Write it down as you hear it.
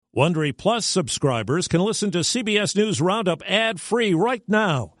Wondery Plus subscribers can listen to CBS News Roundup ad-free right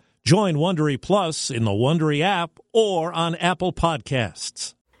now. Join Wondery Plus in the Wondery app or on Apple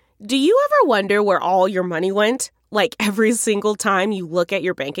Podcasts. Do you ever wonder where all your money went? Like every single time you look at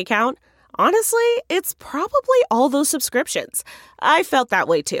your bank account? Honestly, it's probably all those subscriptions. I felt that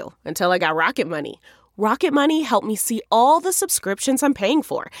way too, until I got Rocket Money. Rocket Money helped me see all the subscriptions I'm paying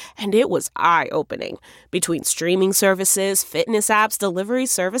for, and it was eye-opening. Between streaming services, fitness apps, delivery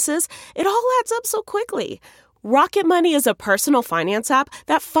services, it all adds up so quickly. Rocket Money is a personal finance app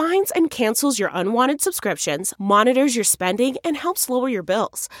that finds and cancels your unwanted subscriptions, monitors your spending, and helps lower your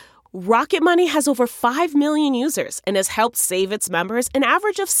bills. Rocket Money has over 5 million users and has helped save its members an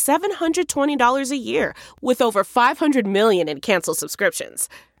average of $720 a year, with over 500 million in canceled subscriptions.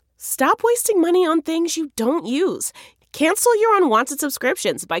 Stop wasting money on things you don't use. Cancel your unwanted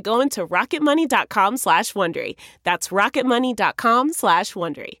subscriptions by going to rocketmoney.com/Wondery. That's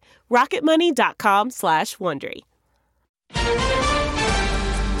rocketmoney.com/Wondery. rocketmoney.com/Wondery.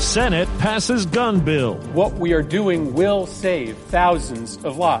 Senate passes gun bill. What we are doing will save thousands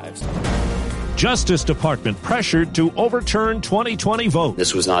of lives. Justice Department pressured to overturn 2020 vote.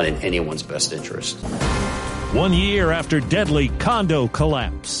 This was not in anyone's best interest. 1 year after deadly condo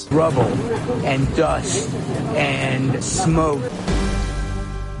collapse. Rubble and dust and smoke.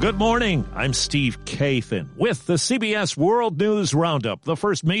 Good morning. I'm Steve Kathan with the CBS World News Roundup. The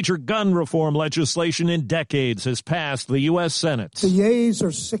first major gun reform legislation in decades has passed the U.S. Senate. The yeas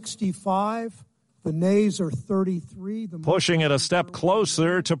are 65. The nays are 33. Pushing it a step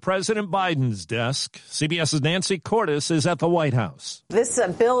closer to President Biden's desk, CBS's Nancy Cordes is at the White House. This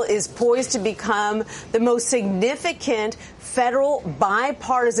bill is poised to become the most significant federal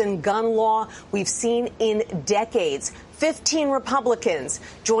bipartisan gun law we've seen in decades. 15 Republicans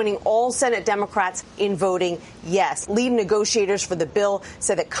joining all Senate Democrats in voting yes. Lead negotiators for the bill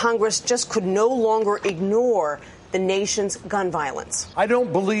said that Congress just could no longer ignore the nation's gun violence. I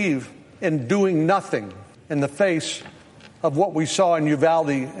don't believe in doing nothing in the face of what we saw in Uvalde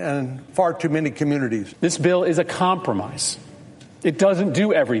and far too many communities. This bill is a compromise. It doesn't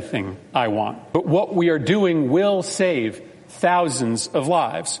do everything I want, but what we are doing will save thousands of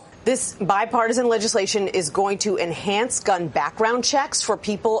lives. This bipartisan legislation is going to enhance gun background checks for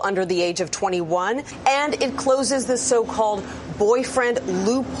people under the age of 21, and it closes the so-called boyfriend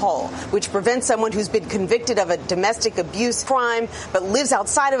loophole, which prevents someone who's been convicted of a domestic abuse crime but lives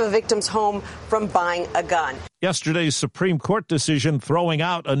outside of a victim's home from buying a gun. Yesterday's Supreme Court decision throwing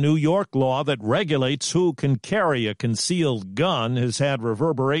out a New York law that regulates who can carry a concealed gun has had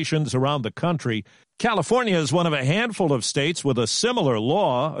reverberations around the country. California is one of a handful of states with a similar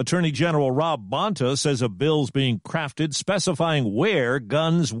law. Attorney General Rob Bonta says a bill's being crafted specifying where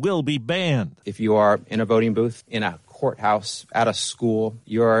guns will be banned. If you are in a voting booth, in a courthouse, at a school,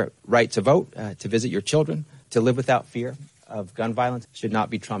 your right to vote, to visit your children, to live without fear of gun violence should not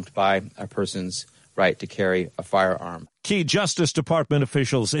be trumped by a person's right to carry a firearm. Key Justice Department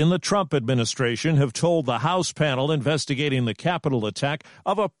officials in the Trump administration have told the House panel investigating the Capitol attack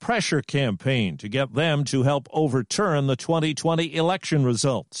of a pressure campaign to get them to help overturn the 2020 election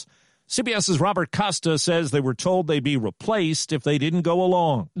results. CBS's Robert Costa says they were told they'd be replaced if they didn't go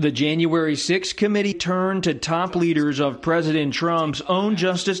along. The January 6th committee turned to top leaders of President Trump's own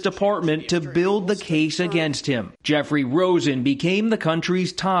Justice Department to build the case against him. Jeffrey Rosen became the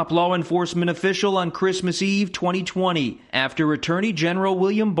country's top law enforcement official on Christmas Eve 2020 after Attorney General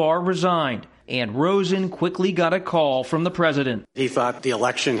William Barr resigned. And Rosen quickly got a call from the president. He thought the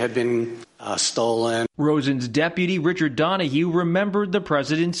election had been stolen. Rosen's deputy, Richard Donahue, remembered the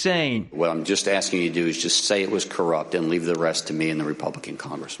president saying, "What I'm just asking you to do is just say it was corrupt and leave the rest to me and the Republican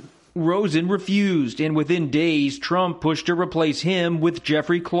congressman." Rosen refused, and within days, Trump pushed to replace him with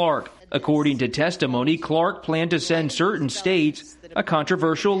Jeffrey Clark. According to testimony, Clark planned to send certain states a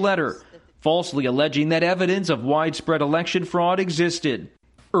controversial letter, falsely alleging that evidence of widespread election fraud existed.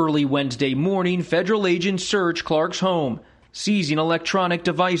 Early Wednesday morning, federal agents searched Clark's home, seizing electronic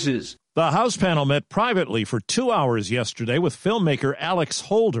devices. The House panel met privately for 2 hours yesterday with filmmaker Alex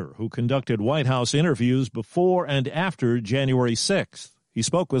Holder, who conducted White House interviews before and after January 6th. He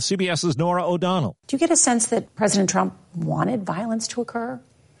spoke with CBS's Norah O'Donnell. Do you get a sense that President Trump wanted violence to occur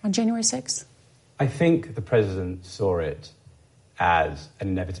on January 6th? I think the president saw it as an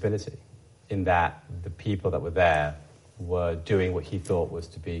inevitability, in that the people that were there were doing what he thought was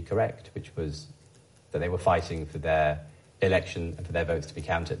to be correct, which was that they were fighting for their election and for their votes to be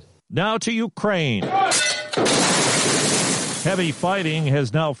counted. Now to Ukraine. Heavy fighting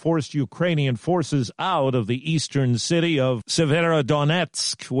has now forced Ukrainian forces out of the eastern city of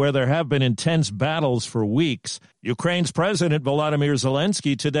Severodonetsk, where there have been intense battles for weeks. Ukraine's President Volodymyr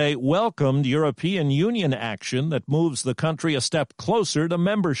Zelensky today welcomed European Union action that moves the country a step closer to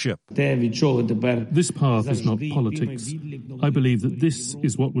membership. This path is not politics. I believe that this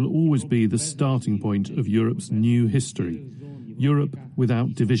is what will always be the starting point of Europe's new history. Europe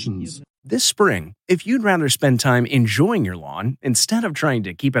without divisions. This spring, if you'd rather spend time enjoying your lawn instead of trying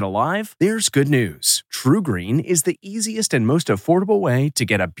to keep it alive, there's good news. TruGreen is the easiest and most affordable way to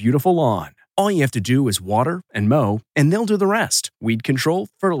get a beautiful lawn. All you have to do is water and mow, and they'll do the rest. Weed control,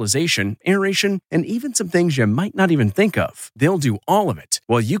 fertilization, aeration, and even some things you might not even think of. They'll do all of it,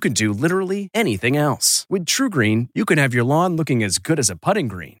 while you can do literally anything else. With TruGreen, you can have your lawn looking as good as a putting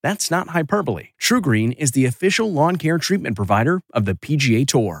green. That's not hyperbole. TruGreen is the official lawn care treatment provider of the PGA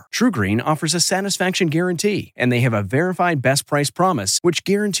Tour. TruGreen offers a satisfaction guarantee, and they have a verified best price promise, which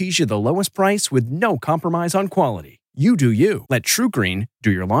guarantees you the lowest price with no compromise on quality. You do you. Let TruGreen do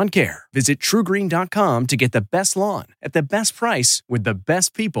your lawn care. Visit TruGreen.com to get the best lawn at the best price with the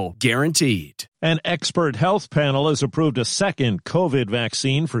best people guaranteed. An expert health panel has approved a second COVID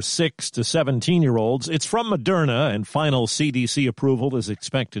vaccine for 6 to 17-year-olds. It's from Moderna, and final CDC approval is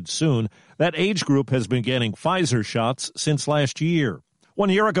expected soon. That age group has been getting Pfizer shots since last year. 1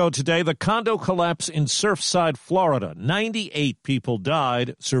 year ago today, the condo collapse in Surfside, Florida. 98 people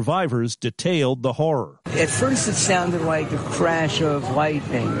died. Survivors detailed the horror. At first it sounded like a crash of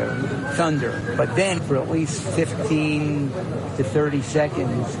lightning or thunder, but then for at least 15 to 30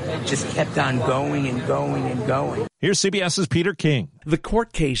 seconds, it just kept on going and going and going. Here's CBS's Peter King. The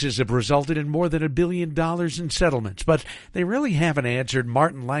court cases have resulted in more than $1 billion in settlements, but they really haven't answered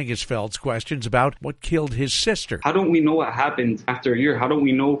Martin Langesfeld's questions about what killed his sister. How don't we know what happened after a year? How don't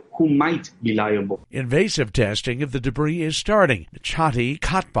we know who might be liable? Invasive testing of the debris is starting. Chati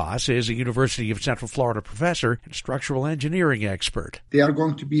Katbas is a University of Central Florida professor and structural engineering expert. They are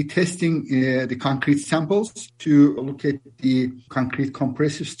going to be testing the concrete samples to look at the concrete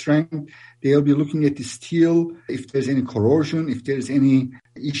compressive strength. They'll be looking at the steel, if there's any corrosion, if there's any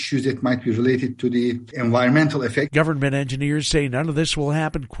issues that might be related to the environmental effect. Government engineers say none of this will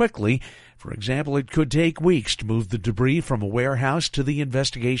happen quickly. For example, it could take weeks to move the debris from a warehouse to the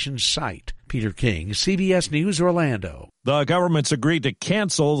investigation site. Peter King, CBS News, Orlando. The government's agreed to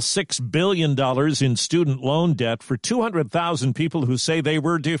cancel $6 billion in student loan debt for 200,000 people who say they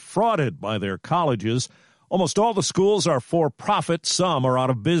were defrauded by their colleges. Almost all the schools are for-profit. Some are out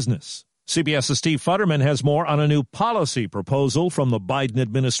of business. CBS's Steve Futterman has more on a new policy proposal from the Biden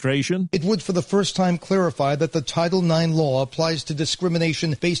administration. It would for the first time clarify that the Title IX law applies to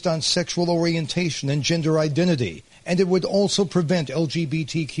discrimination based on sexual orientation and gender identity. And it would also prevent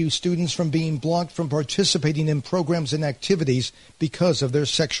LGBTQ students from being blocked from participating in programs and activities because of their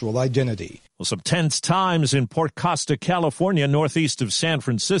sexual identity. Well, some tense times in Port Costa, California, northeast of San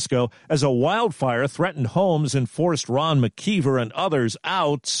Francisco, as a wildfire threatened homes and forced Ron McKeever and others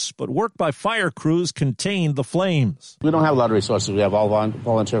out, but work by fire crews contained the flames. We don't have a lot of resources. We have all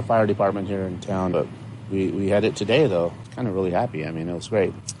volunteer fire department here in town, but we had it today, though. Kind of really happy. I mean, it was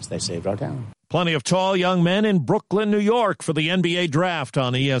great. They saved our town. Plenty of tall young men in Brooklyn, New York for the NBA draft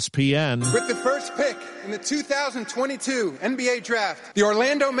on ESPN. With the first pick in the 2022 NBA draft, the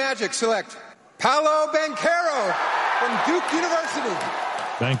Orlando Magic select Paolo Banchero from Duke University.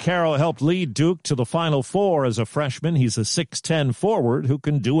 Banchero helped lead Duke to the Final Four as a freshman. He's a 6'10 forward who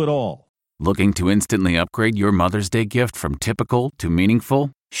can do it all. Looking to instantly upgrade your Mother's Day gift from typical to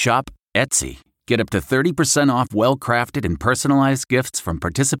meaningful? Shop Etsy. Get up to 30% off well-crafted and personalized gifts from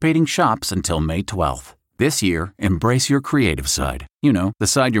participating shops until May 12th. This year, embrace your creative side. You know, the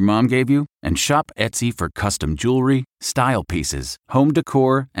side your mom gave you. And shop Etsy for custom jewelry, style pieces, home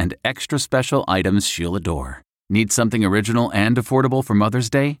decor, and extra special items she'll adore. Need something original and affordable for Mother's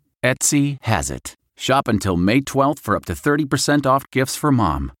Day? Etsy has it. Shop until May 12th for up to 30% off gifts for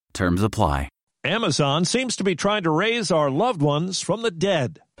mom. Terms apply. Amazon seems to be trying to raise our loved ones from the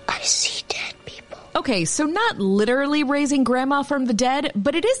dead. I see dead people. Okay, so not literally raising grandma from the dead,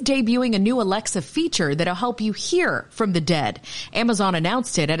 but it is debuting a new Alexa feature that'll help you hear from the dead. Amazon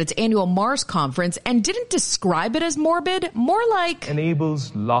announced it at its annual Mars conference and didn't describe it as morbid, more like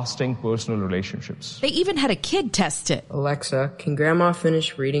enables lasting personal relationships. They even had a kid test it. Alexa, can grandma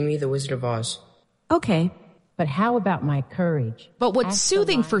finish reading me The Wizard of Oz? Okay. But how about my courage? But what's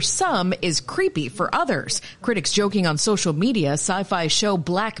soothing for some is creepy for others. Critics joking on social media, sci-fi show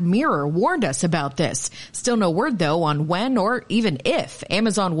Black Mirror warned us about this. Still no word, though, on when or even if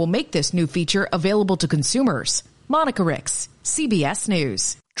Amazon will make this new feature available to consumers. Monica Ricks, CBS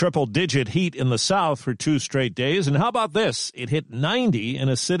News. Triple-digit heat in the south for 2 straight days. And how about this? It hit 90 in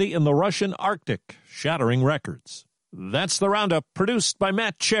a city in the Russian Arctic, shattering records. That's the Roundup, produced by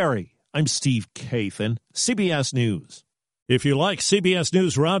Matt Cherry. I'm Steve Kathan, CBS News. If you like CBS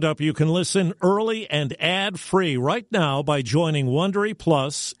News Roundup, you can listen early and ad-free right now by joining Wondery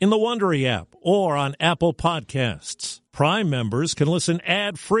Plus in the Wondery app or on Apple Podcasts. Prime members can listen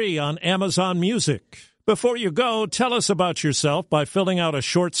ad-free on Amazon Music. Before you go, tell us about yourself by filling out a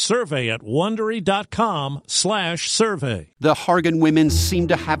short survey at Wondery.com/survey. The Hargan women seem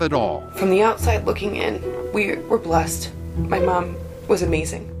to have it all. From the outside looking in, we were blessed. My mom was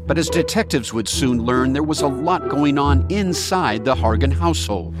amazing. But as detectives would soon learn, there was a lot going on inside the Hargan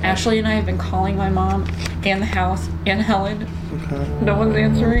household. Ashley and I have been calling my mom and the house and Helen. Okay. No one's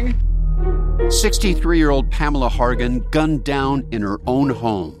answering. 63-year-old Pamela Hargan gunned down in her own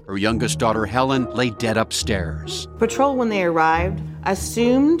home. Her youngest daughter, Helen, lay dead upstairs. Patrol, when they arrived,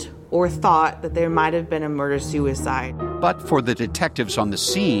 assumed or thought that there might have been a murder-suicide. But for the detectives on the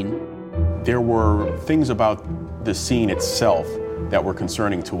scene, there were things about the scene itself that were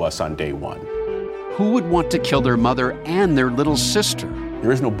concerning to us on day one. Who would want to kill their mother and their little sister?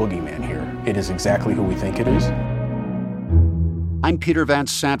 There is no boogeyman here. It is exactly who we think it is. I'm Peter Van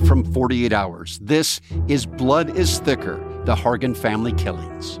Sant from 48 Hours. This is Blood is Thicker, the Hargan Family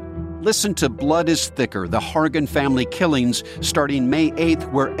Killings. Listen to Blood is Thicker, the Hargan Family Killings, starting May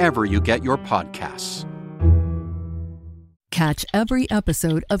 8th, wherever you get your podcasts. Catch every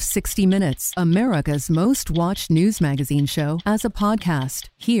episode of 60 Minutes, America's most watched news magazine show, as a podcast.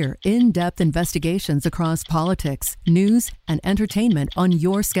 Hear in-depth investigations across politics, news, and entertainment on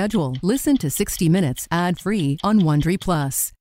your schedule. Listen to 60 Minutes ad-free on Wondery Plus.